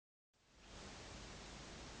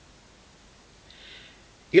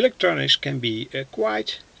Electronics can be a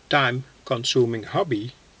quite time-consuming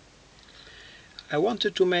hobby. I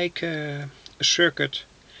wanted to make a circuit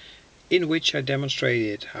in which I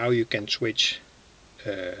demonstrated how you can switch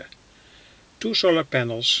two solar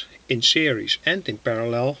panels in series and in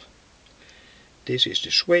parallel. This is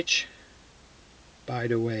the switch, by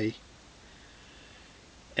the way.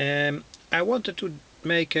 I wanted to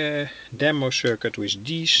make a demo circuit with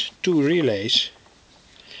these two relays,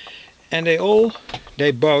 and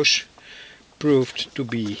they both proved to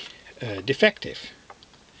be defective.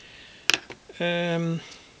 I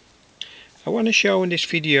want to show in this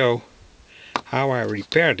video how I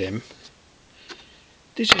repaired them.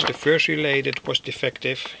 This is the first relay that was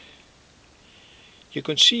defective. You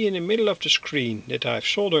can see in the middle of the screen that I've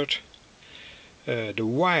soldered the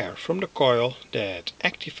wire from the coil that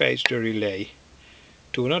activates the relay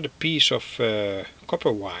to another piece of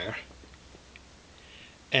copper wire,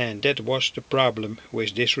 and that was the problem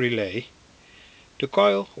with this relay. The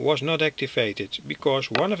coil was not activated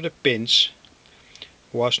because one of the pins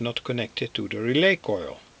was not connected to the relay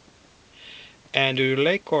coil, and the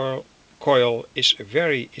relay coil is a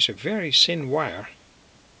very thin wire.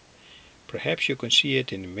 Perhaps you can see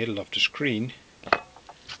it in the middle of the screen.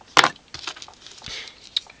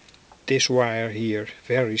 This wire here,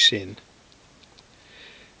 very thin,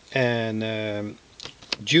 and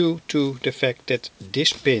due to the fact that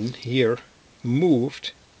this pin here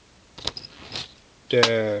moved,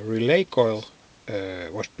 the relay coil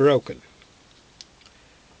was broken.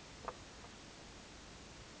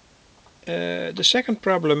 The second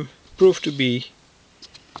problem proved to be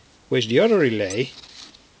with the other relay,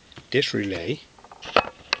 this relay,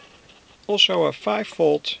 also a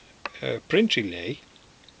 5-volt print relay,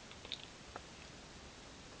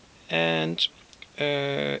 and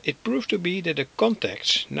it proved to be that the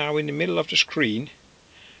contacts now in the middle of the screen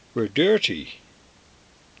were dirty,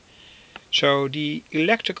 so the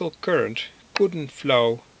electrical current couldn't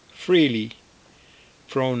flow freely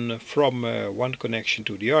from one connection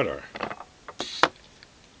to the other.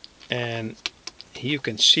 And here you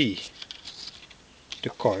can see the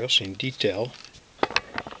coils in detail.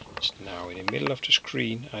 It's now in the middle of the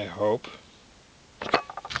screen, I hope.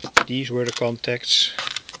 These were the contacts.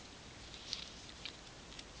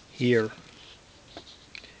 Here,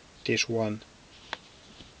 this one.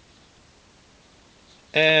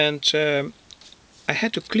 And I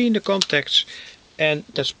had to clean the contacts, and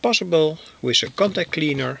that's possible with a contact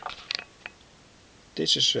cleaner.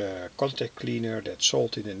 This is a contact cleaner that's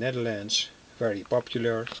sold in the Netherlands, very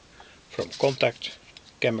popular, from Contact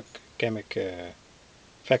Chemical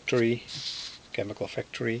Factory.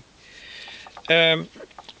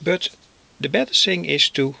 But the better thing is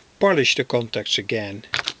to polish the contacts again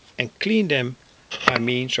and clean them by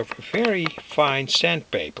means of a very fine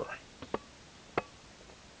sandpaper.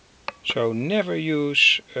 So never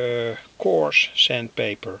use coarse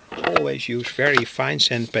sandpaper, always use very fine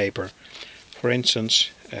sandpaper. For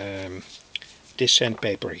instance, this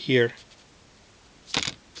sandpaper here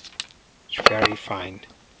is very fine.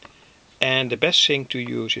 And the best thing to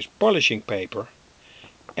use is polishing paper.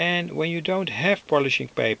 And when you don't have polishing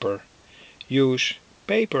paper, use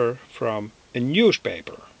paper from a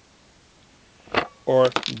newspaper or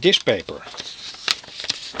this paper.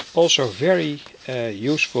 Also very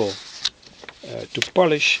useful to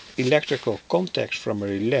polish electrical contacts from a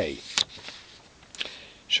relay.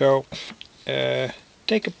 So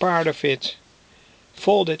take a part of it,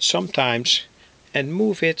 fold it sometimes, and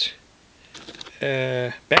move it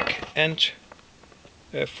back and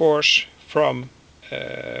forth from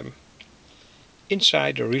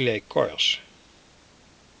inside the relay coils.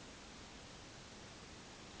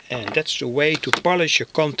 And that's the way to polish a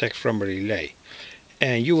contact from a relay.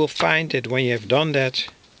 And you will find that when you have done that,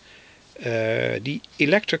 the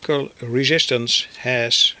electrical resistance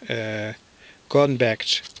has gone back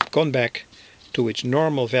to its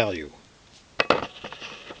normal value.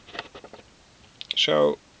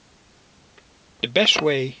 So the best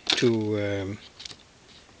way to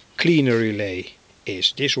clean a relay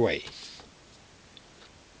is this way.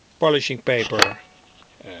 Polishing paper,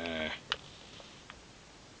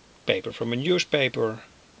 paper from a newspaper,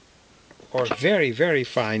 or very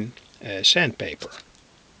fine sandpaper.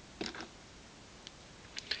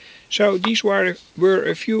 So these were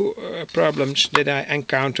a few problems that I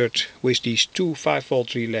encountered with these two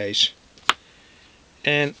 5-volt relays,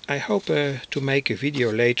 and I hope to make a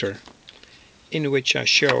video later in which I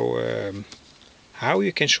show how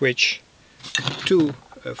you can switch two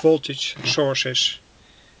voltage sources,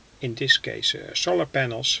 in this case solar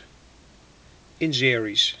panels, in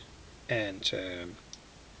series and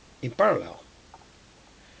in parallel.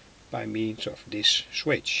 by means of this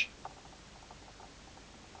switch.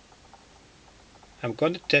 I'm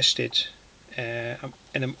going to test it, and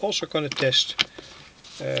I'm also going to test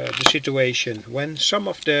the situation when some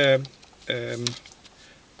of the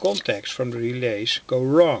contacts from the relays go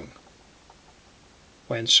wrong.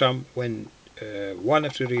 When one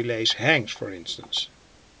of the relays hangs, for instance.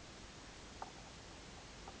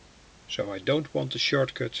 So I don't want a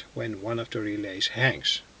shortcut when one of the relays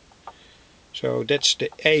hangs. So that's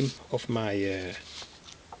the aim of my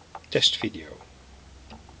test video.